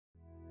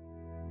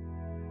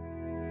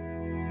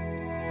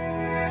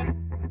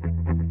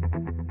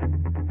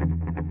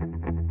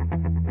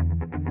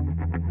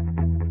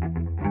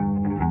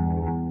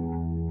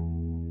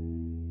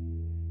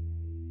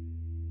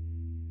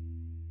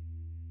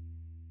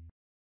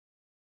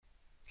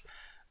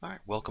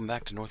Alright, welcome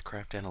back to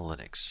Northcraft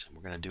Analytics.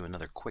 We're going to do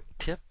another quick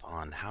tip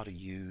on how to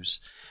use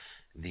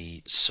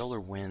the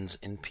SolarWinds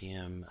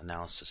NPM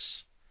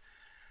analysis.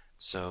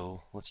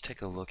 So let's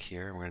take a look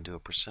here. We're going to do a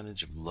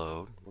percentage of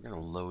load. We're going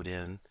to load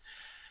in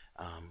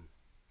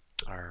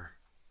our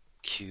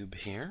cube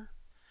here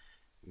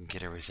and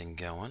get everything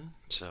going.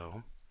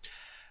 So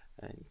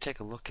take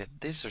a look at,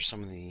 these are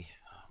some of the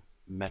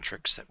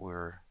metrics that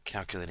we're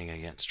calculating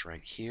against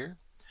right here.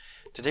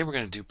 Today we're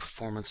going to do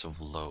performance of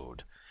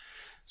load.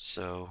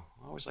 So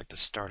I always like to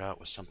start out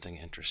with something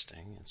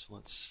interesting, and so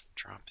let's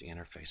drop the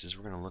interfaces.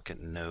 We're going to look at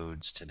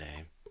nodes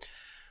today.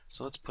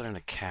 So let's put in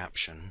a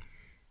caption.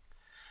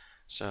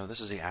 So this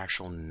is the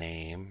actual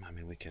name. I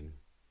mean, we can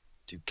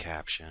do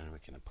caption. We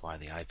can apply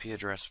the IP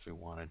address if we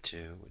wanted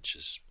to, which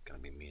is going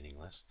to be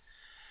meaningless.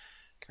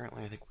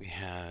 Currently, I think we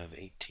have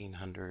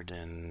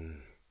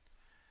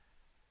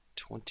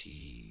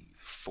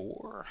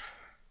 1,824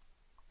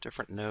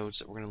 different nodes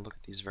that we're going to look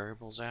at these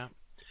variables at.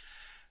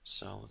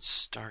 So let's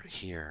start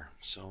here.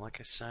 So like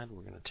I said,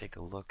 we're going to take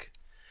a look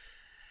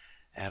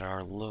at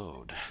our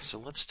load. So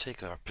let's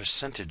take a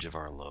percentage of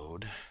our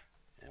load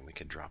and we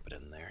can drop it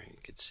in there. You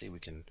can see we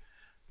can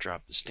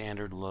drop the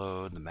standard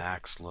load, the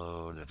max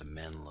load, or the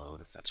min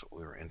load if that's what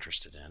we were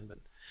interested in. But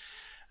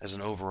as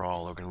an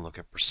overall, we're going to look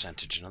at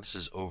percentage. Now this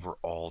is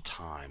overall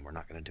time. We're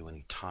not going to do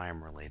any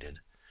time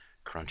related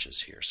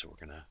crunches here. So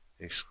we're going to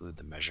exclude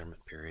the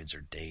measurement periods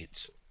or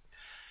dates.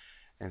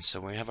 And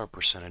so we have our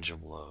percentage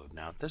of load.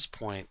 Now at this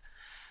point,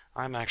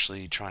 I'm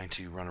actually trying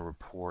to run a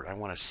report. I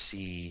want to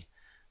see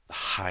the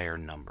higher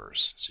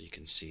numbers. So you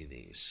can see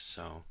these.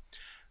 So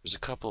there's a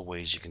couple of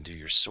ways you can do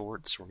your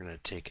sorts. We're going to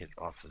take it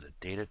off of the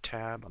data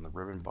tab on the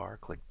ribbon bar,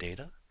 click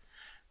data,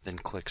 then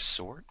click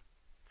sort.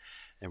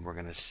 And we're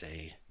going to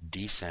say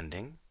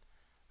descending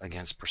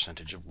against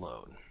percentage of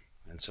load.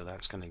 And so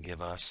that's going to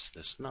give us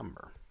this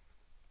number.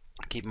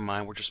 Keep in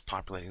mind we're just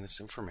populating this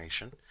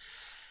information.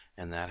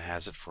 And that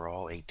has it for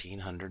all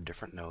 1,800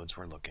 different nodes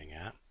we're looking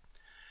at.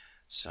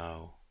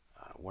 So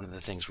one of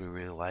the things we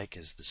really like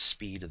is the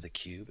speed of the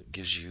cube. It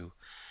gives you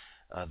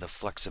the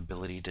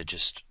flexibility to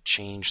just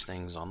change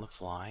things on the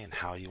fly and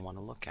how you want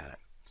to look at it.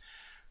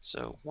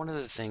 So one of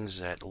the things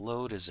that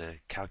load is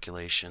a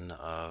calculation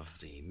of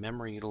the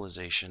memory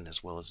utilization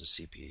as well as the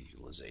CPU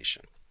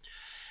utilization.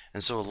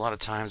 And so a lot of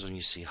times when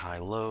you see high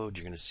load,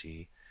 you're going to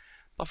see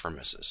buffer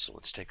misses. So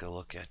let's take a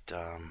look at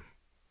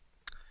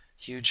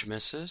huge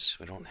misses.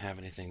 We don't have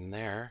anything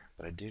there,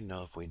 but I do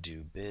know if we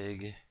do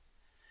big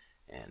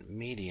and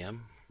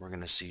medium, we're going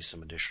to see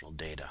some additional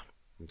data.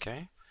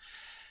 Okay?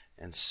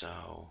 And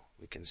so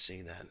we can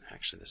see that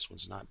actually this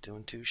one's not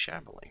doing too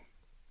shabbily.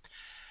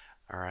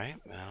 Alright,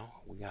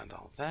 well, we got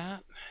all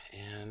that,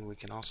 and we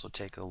can also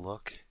take a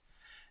look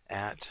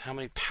at how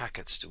many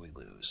packets do we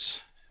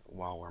lose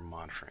while we're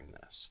monitoring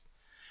this.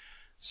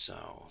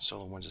 So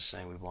SolarWinds is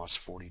saying we've lost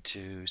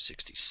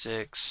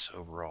 4266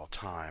 overall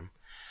time.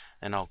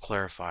 And I'll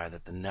clarify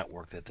that the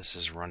network that this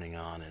is running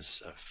on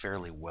is a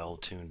fairly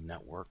well-tuned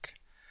network.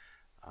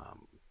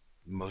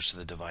 Most of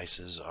the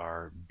devices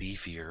are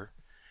beefier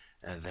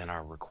than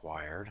are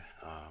required.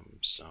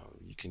 So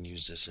you can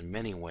use this in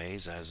many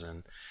ways, as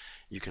in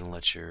you can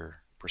let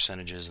your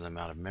percentages and the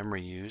amount of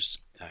memory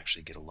used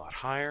actually get a lot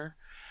higher,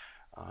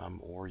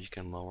 or you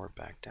can lower it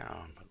back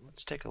down. But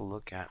let's take a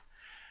look at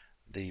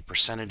the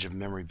percentage of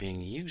memory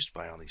being used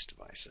by all these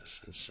devices.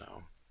 And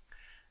so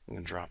I'm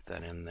going to drop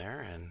that in there,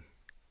 and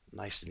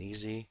nice and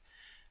easy.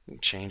 We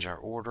can change our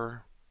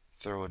order,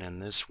 throw it in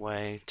this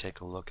way, take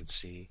a look and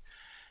see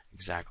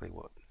exactly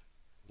what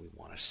we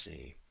want to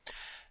see.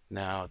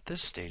 Now at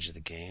this stage of the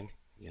game,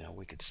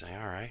 we could say,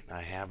 alright,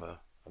 I have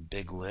a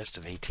big list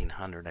of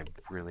 1,800. I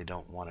really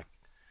don't want to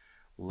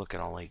look at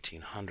all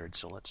 1,800,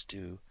 so let's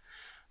do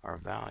our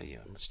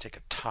value. And let's take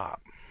a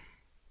top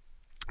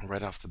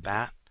right off the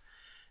bat.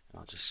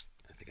 And I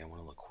think I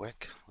want to look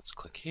quick. Let's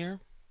click here.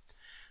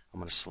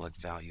 I'm going to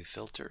select value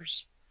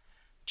filters.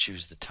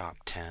 Choose the top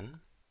 10,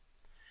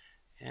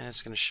 and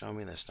it's going to show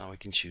me this. Now we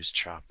can choose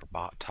top or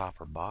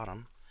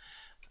bottom.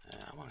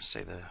 I want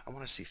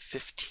to see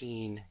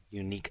 15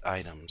 unique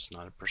items,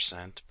 not a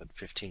percent, but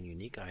 15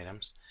 unique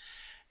items,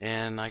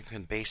 and I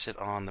can base it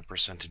on the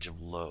percentage of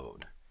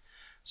load.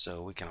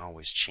 So we can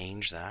always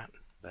change that,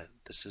 but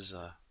this is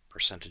a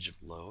percentage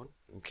of load.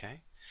 Okay.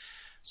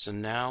 So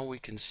now we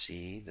can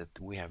see that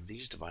we have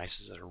these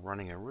devices that are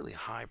running a really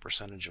high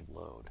percentage of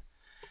load.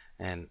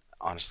 And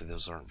honestly,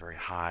 those aren't very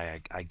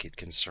high. I get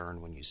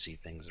concerned when you see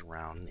things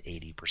around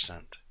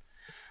 80%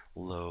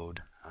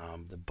 load.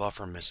 The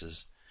buffer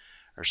misses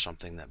are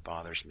something that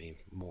bothers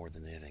me more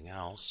than anything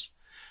else.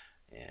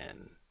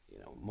 And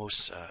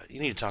you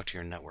need to talk to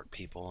your network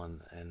people,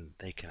 and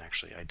they can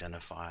actually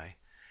identify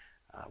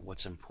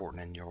what's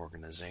important in your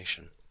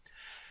organization.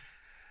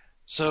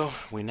 So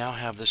we now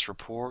have this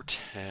report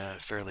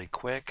fairly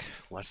quick,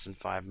 less than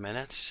 5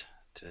 minutes,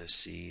 to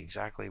see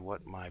exactly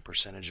what my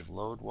percentage of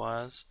load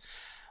was.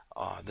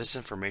 This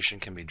information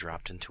can be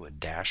dropped into a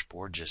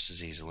dashboard just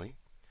as easily,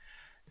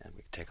 and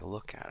we can take a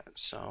look at it.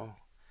 So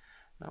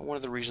now one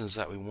of the reasons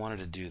that we wanted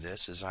to do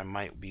this is I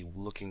might be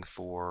looking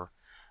for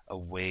a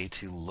way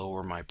to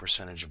lower my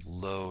percentage of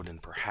load,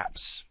 and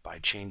perhaps by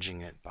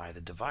changing it by the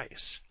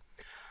device.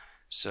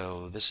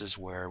 So this is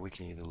where we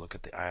can either look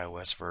at the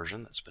iOS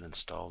version that's been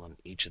installed on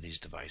each of these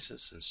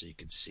devices, and so you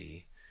can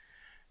see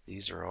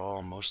these are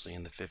all mostly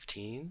in the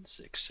 15s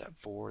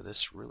except for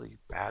this really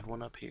bad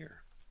one up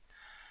here,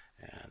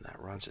 and that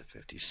runs at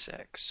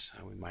 56.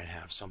 We might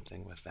have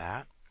something with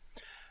that,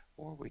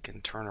 or we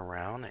can turn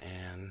around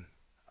and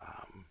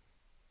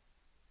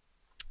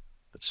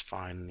let's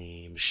find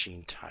the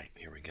machine type.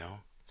 Here we go.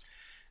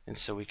 And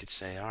so we could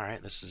say,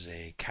 alright, this is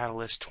a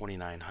Catalyst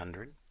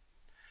 2900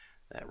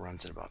 that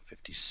runs at about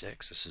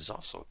 56. This is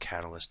also a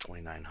Catalyst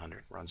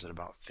 2900, runs at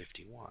about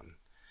 51.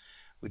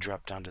 We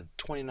drop down to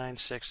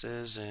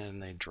 29.6s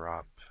and they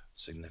drop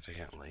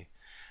significantly.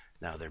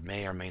 Now there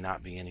may or may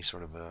not be any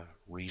sort of a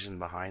reason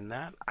behind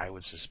that. I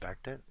would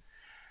suspect it.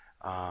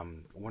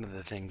 One of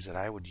the things that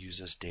I would use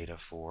this data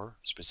for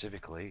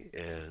specifically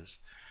is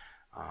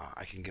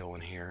I can go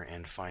in here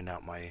and find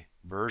out my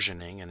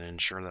versioning and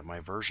ensure that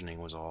my versioning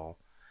was all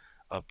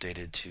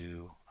updated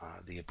to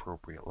the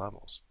appropriate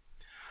levels.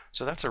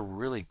 So that's a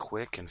really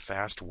quick and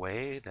fast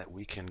way that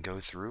we can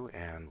go through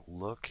and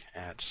look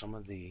at some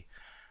of the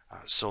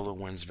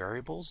SolarWinds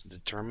variables and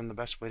determine the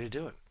best way to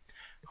do it.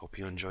 Hope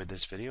you enjoyed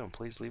this video, and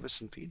please leave us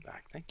some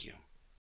feedback. Thank you.